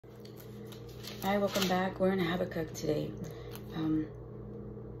Hi, welcome back. We're in Habakkuk today. I'm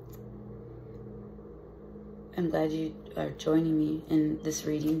glad you are joining me in this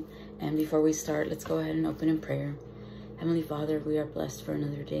reading. And before we start, let's go ahead and open in prayer. Heavenly Father, we are blessed for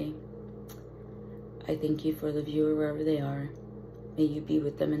another day. I thank you for the viewer wherever they are. May you be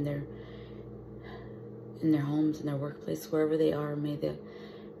with them in their homes, in their workplace, wherever they are. May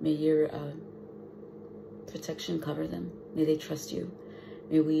your protection cover them. May they trust you.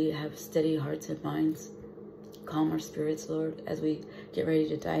 May we have steady hearts and minds. Calm our spirits, Lord, as we get ready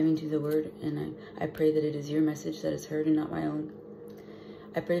to dive into the word. And I pray that it is your message that is heard and not my own.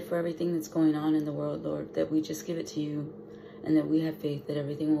 I pray for everything that's going on in the world, Lord, that we just give it to you and that we have faith that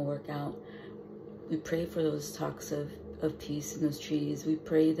everything will work out. We pray for those talks of peace and those treaties. We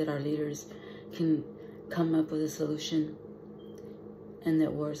pray that our leaders can come up with a solution and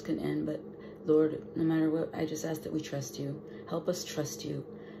that wars can end. But Lord, no matter what, I just ask that we trust you. Help us trust you.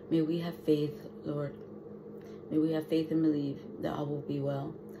 May we have faith, Lord. May we have faith and believe that all will be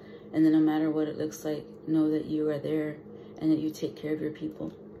well. And then no matter what it looks like, know that you are there and that you take care of your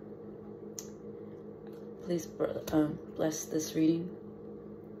people. Please bless this reading.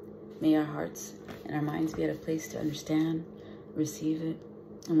 May our hearts and our minds be at a place to understand, receive it,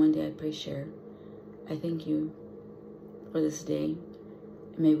 and one day I pray share. I thank you for this day.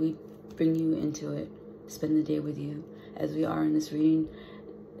 May we bring you into it, spend the day with you as we are in this reading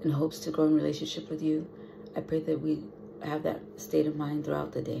in hopes to grow in relationship with you. I pray that we have that state of mind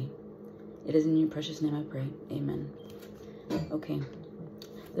throughout the day. It is in your precious name I pray. Amen. Okay,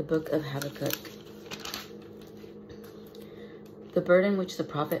 the book of Habakkuk. The burden which the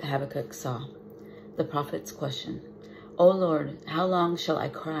prophet Habakkuk saw. The prophet's question. O Lord, how long shall I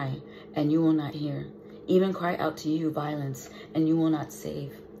cry, and you will not hear? Even cry out to you violence, and you will not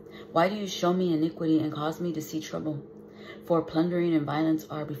save. Why do you show me iniquity and cause me to see trouble? For plundering and violence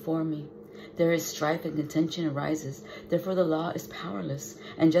are before me. There is strife and contention arises. Therefore the law is powerless,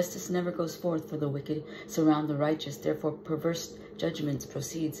 and justice never goes forth. For the wicked surround the righteous. Therefore perverse judgments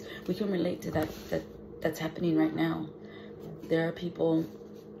proceeds. We can relate to that's happening right now. There are people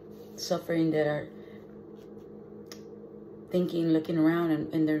suffering that are thinking, looking around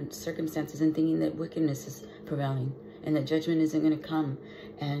in their circumstances and thinking that wickedness is prevailing and that judgment isn't going to come.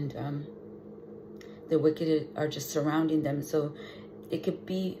 And the wicked are just surrounding them. So it could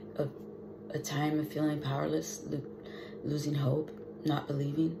be a time of feeling powerless, losing hope, not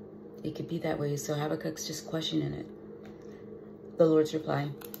believing. It could be that way. So Habakkuk's just questioning it. The Lord's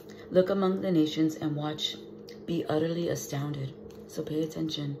reply. Look among the nations and watch. Be utterly astounded. So pay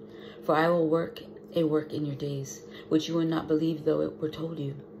attention. For I will work a work in your days, which you would not believe though it were told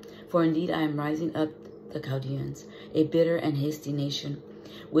you. For indeed I am rising up the Chaldeans, a bitter and hasty nation,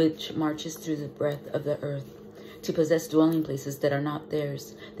 which marches through the breadth of the earth, to possess dwelling places that are not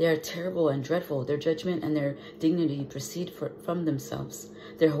theirs. They are terrible and dreadful. Their judgment and their dignity proceed from themselves.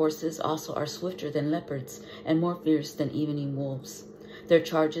 Their horses also are swifter than leopards, and more fierce than evening wolves. Their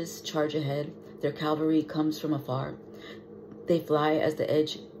charges charge ahead. Their cavalry comes from afar. They fly as the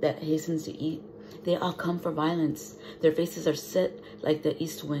edge that hastens to eat. They all come for violence. Their faces are set like the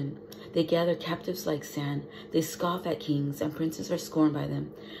east wind. They gather captives like sand. They scoff at kings, and princes are scorned by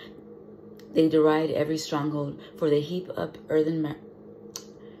them. They deride every stronghold, for they heap up earthen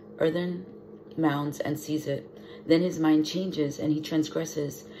mounds and seize it. Then his mind changes, and he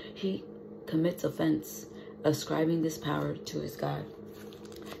transgresses. He commits offense, ascribing this power to his God.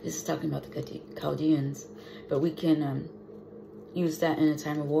 This is talking about the Chaldeans, but we can use that in a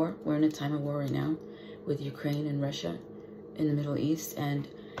time of war. We're in a time of war right now with Ukraine and Russia in the Middle East, and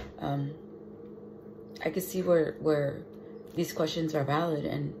I could see where these questions are valid,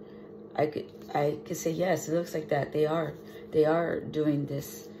 and I could say yes, it looks like that they are doing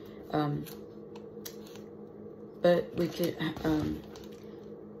this, but we could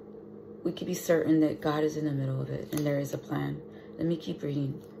be certain that God is in the middle of it and there is a plan. Let me keep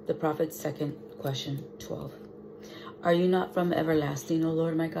reading. The prophet's second question, 12. Are you not from everlasting, O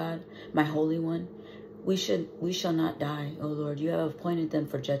Lord my God, my Holy One? We shall not die, O Lord. You have appointed them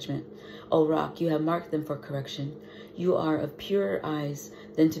for judgment. O Rock, you have marked them for correction. You are of purer eyes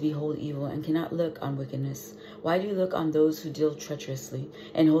than to behold evil, and cannot look on wickedness. Why do you look on those who deal treacherously,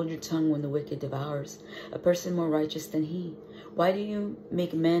 and hold your tongue when the wicked devours a person more righteous than he? Why do you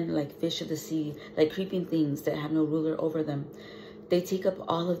make men like fish of the sea, like creeping things that have no ruler over them? They take up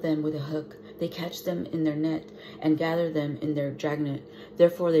all of them with a hook. They catch them in their net and gather them in their dragnet.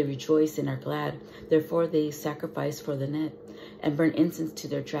 Therefore they rejoice and are glad. Therefore they sacrifice for the net and burn incense to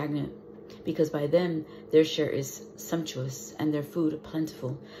their dragnet. Because by them their share is sumptuous and their food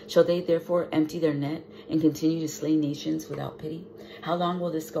plentiful. Shall they therefore empty their net and continue to slay nations without pity? How long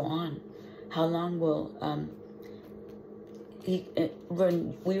will this go on? How long will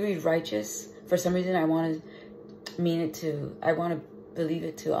when we read righteous, for some reason I want to believe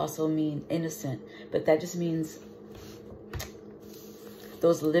it to also mean innocent, but that just means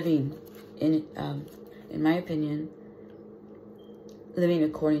those living in my opinion, living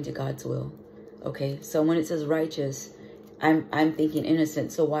according to God's will. Okay, so when it says righteous, I'm thinking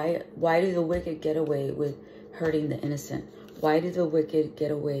innocent. So why do the wicked get away with hurting the innocent? Why do the wicked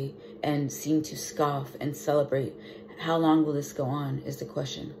get away and seem to scoff and celebrate? How long will this go on is the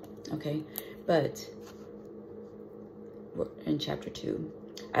question. Okay, but in chapter 2,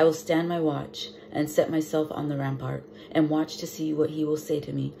 I will stand my watch and set myself on the rampart and watch to see what he will say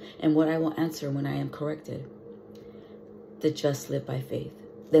to me and what I will answer when I am corrected. The just live by faith.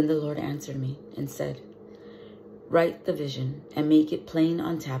 Then the Lord answered me and said, write the vision and make it plain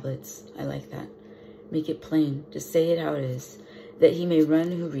on tablets. I like that. Make it plain. Just say it how it is, that he may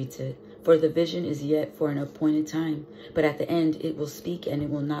run who reads it. For the vision is yet for an appointed time, but at the end it will speak and it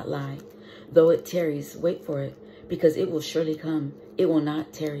will not lie. Though it tarries, wait for it, because it will surely come. It will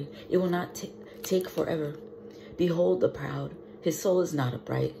not tarry. It will not take forever. Behold the proud. His soul is not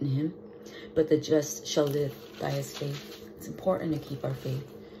upright in him, but the just shall live by his faith. It's important to keep our faith,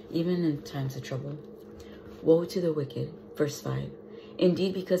 even in times of trouble. Woe to the wicked. Verse 5.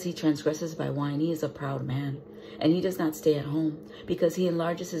 Indeed, because he transgresses by wine, he is a proud man, and he does not stay at home, because he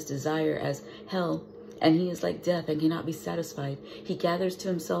enlarges his desire as hell, and he is like death and cannot be satisfied. He gathers to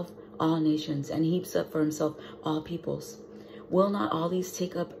himself all nations and heaps up for himself all peoples. Will not all these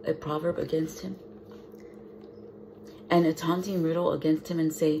take up a proverb against him, and a taunting riddle against him,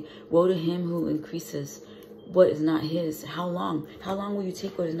 and say, woe to him who increases what is not his? How long? How long will you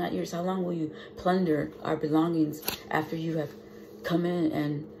take what is not yours? How long will you plunder our belongings after you have come in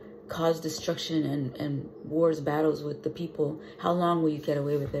and caused destruction and wars, battles with the people? How long will you get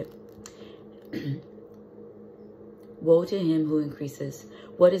away with it? Woe to him who increases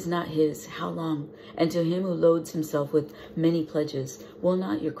what is not his. How long? And to him who loads himself with many pledges. Will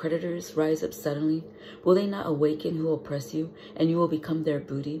not your creditors rise up suddenly? Will they not awaken who oppress you, and you will become their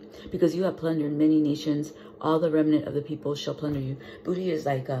booty? Because you have plundered many nations, all the remnant of the people shall plunder you. Booty is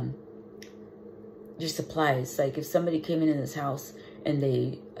like just supplies. Like if somebody came in this house and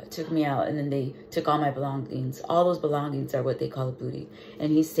they took me out and then they took all my belongings, all those belongings are what they call a booty.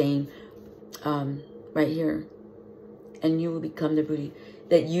 And he's saying right here, and you will become the booty,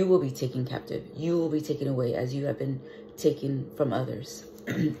 that you will be taken captive. You will be taken away as you have been taken from others.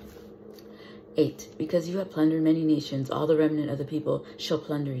 8. Because you have plundered many nations, all the remnant of the people shall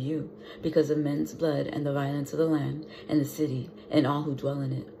plunder you, because of men's blood and the violence of the land and the city and all who dwell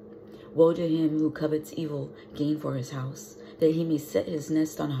in it. Woe to him who covets evil gain for his house, that he may set his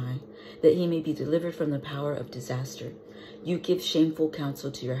nest on high, that he may be delivered from the power of disaster. You give shameful counsel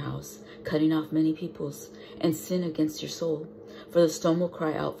to your house, cutting off many peoples, and sin against your soul. For the stone will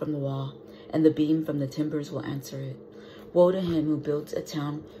cry out from the wall, and the beam from the timbers will answer it. Woe to him who builds a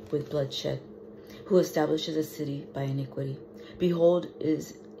town with bloodshed, who establishes a city by iniquity. Behold,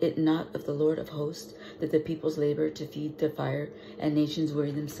 is it not of the Lord of hosts that the peoples labor to feed the fire, and nations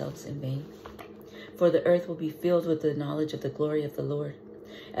weary themselves in vain? For the earth will be filled with the knowledge of the glory of the Lord,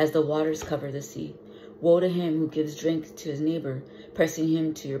 as the waters cover the sea. Woe to him who gives drink to his neighbor, pressing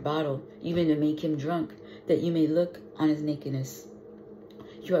him to your bottle, even to make him drunk, that you may look on his nakedness.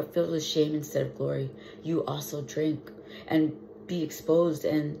 You are filled with shame instead of glory. You also drink and be exposed,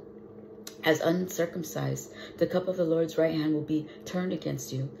 and as uncircumcised, the cup of the Lord's right hand will be turned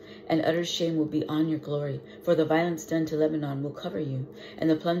against you, and utter shame will be on your glory. For the violence done to Lebanon will cover you, and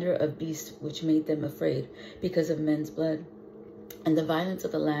the plunder of beasts which made them afraid, because of men's blood, and the violence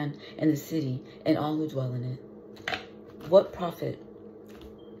of the land and the city, and all who dwell in it. What profit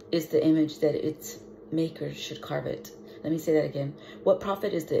is the image that its maker should carve it? Let me say that again. What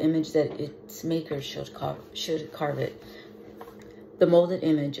profit is the image that its maker should carve it? The molded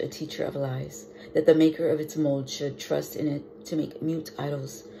image, a teacher of lies, that the maker of its mold should trust in it to make mute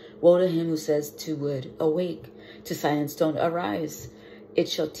idols. Woe to him who says to wood, awake, to silent stone, arise. It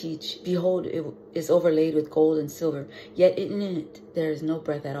shall teach. Behold, it is overlaid with gold and silver, yet in it there is no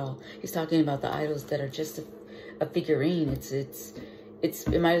breath at all. He's talking about the idols that are just a figurine.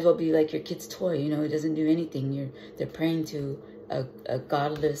 It might as well be like your kid's toy. You know, it doesn't do anything. They're praying to a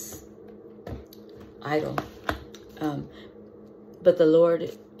godless idol. But the Lord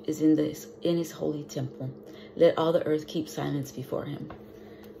is in his holy temple. Let all the earth keep silence before him.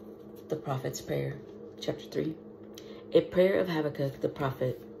 The prophet's prayer, chapter 3. A prayer of Habakkuk the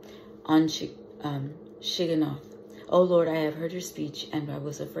prophet on Shigionoth. O Lord, I have heard your speech, and I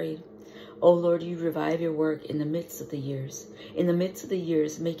was afraid. O Lord, you revive your work in the midst of the years. In the midst of the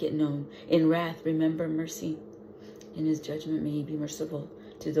years, make it known. In wrath, remember mercy. In his judgment, may he be merciful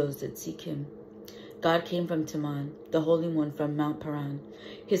to those that seek him. God came from Teman, the Holy One from Mount Paran.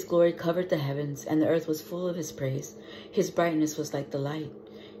 His glory covered the heavens, and the earth was full of his praise. His brightness was like the light.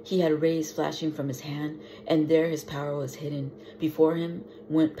 He had rays flashing from his hand, and there his power was hidden. Before him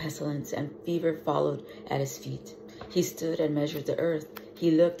went pestilence, and fever followed at his feet. He stood and measured the earth. He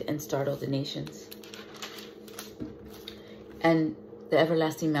looked and startled the nations. And the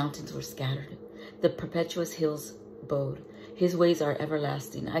everlasting mountains were scattered. The perpetuous hills bowed. His ways are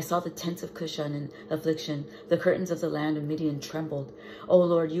everlasting. I saw the tents of Cushan in affliction. The curtains of the land of Midian trembled. O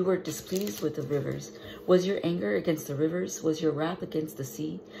Lord, you were displeased with the rivers. Was your anger against the rivers? Was your wrath against the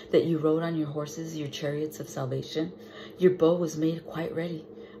sea, that you rode on your horses, your chariots of salvation? Your bow was made quite ready.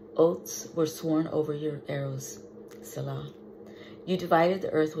 Oaths were sworn over your arrows. Selah. You divided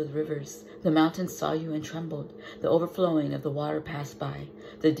the earth with rivers. The mountains saw you and trembled. The overflowing of the water passed by.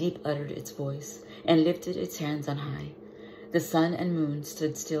 The deep uttered its voice and lifted its hands on high. The sun and moon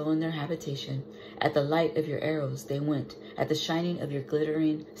stood still in their habitation. At the light of your arrows they went, at the shining of your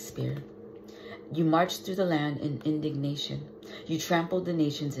glittering spear. You marched through the land in indignation. You trampled the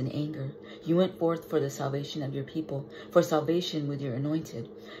nations in anger. You went forth for the salvation of your people, for salvation with your anointed.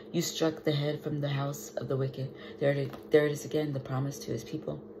 You struck the head from the house of the wicked. There it is again, the promise to his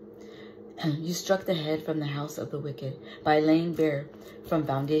people. You struck the head from the house of the wicked, by laying bare from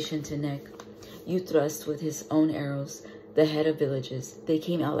foundation to neck. You thrust with his own arrows the head of villages. They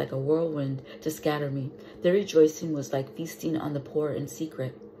came out like a whirlwind to scatter me. Their rejoicing was like feasting on the poor in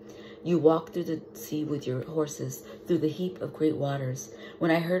secret. You walked through the sea with your horses, through the heap of great waters.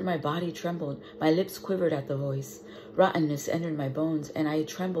 When I heard, my body trembled, my lips quivered at the voice. Rottenness entered my bones, and I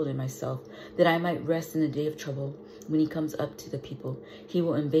trembled in myself, that I might rest in the day of trouble. When he comes up to the people, he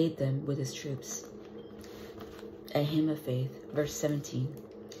will invade them with his troops. A hymn of faith, verse 17.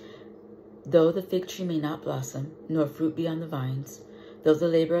 Though the fig tree may not blossom, nor fruit be on the vines, though the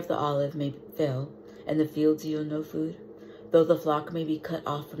labor of the olive may fail, and the fields yield no food, though the flock may be cut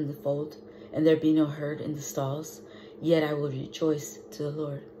off from the fold, and there be no herd in the stalls, yet I will rejoice to the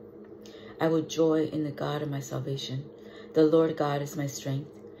Lord. I will joy in the God of my salvation. The Lord God is my strength.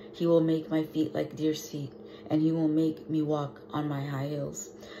 He will make my feet like deer's feet, and he will make me walk on my high hills.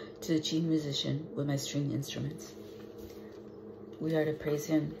 To the chief musician with my string instruments. We are to praise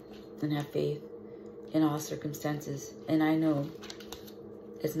him and have faith in all circumstances. And I know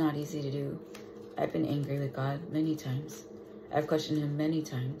it's not easy to do. I've been angry with God many times. I've questioned him many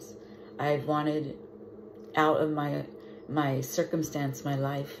times. I've wanted out of my circumstance, my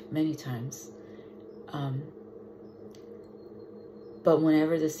life, many times. But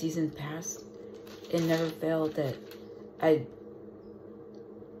whenever the season passed, it never failed that I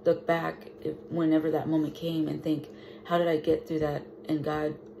look back whenever that moment came and think, how did I get through that? And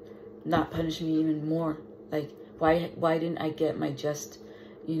God not punish me even more. Like, why didn't I get my just,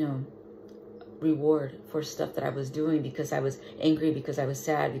 reward for stuff that I was doing, because I was angry, because I was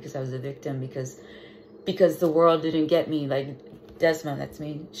sad, because I was a victim, because the world didn't get me. Like Desma, that's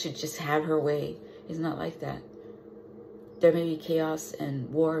me, should just have her way. It's not like that. There may be chaos and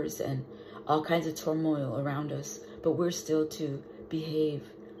wars and all kinds of turmoil around us, but we're still to behave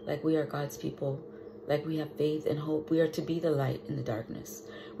like we are God's people, like we have faith and hope. We are to be the light in the darkness.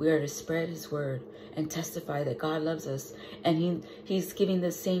 We are to spread his word and testify that God loves us, and he's giving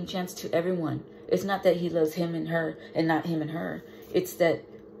the same chance to everyone. It's not that he loves him and her and not him and her. It's that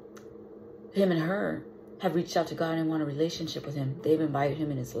him and her have reached out to God and want a relationship with him. They've invited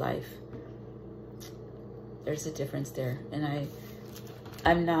him in his life. There's a difference there. And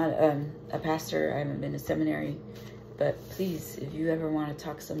I'm not a pastor. I haven't been to seminary. But please, if you ever want to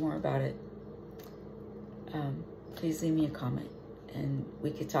talk some more about it, please leave me a comment. And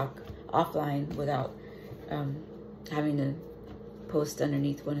we could talk offline without having to post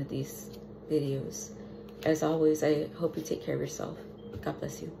underneath one of these videos. As always, I hope you take care of yourself. God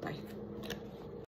bless you. Bye.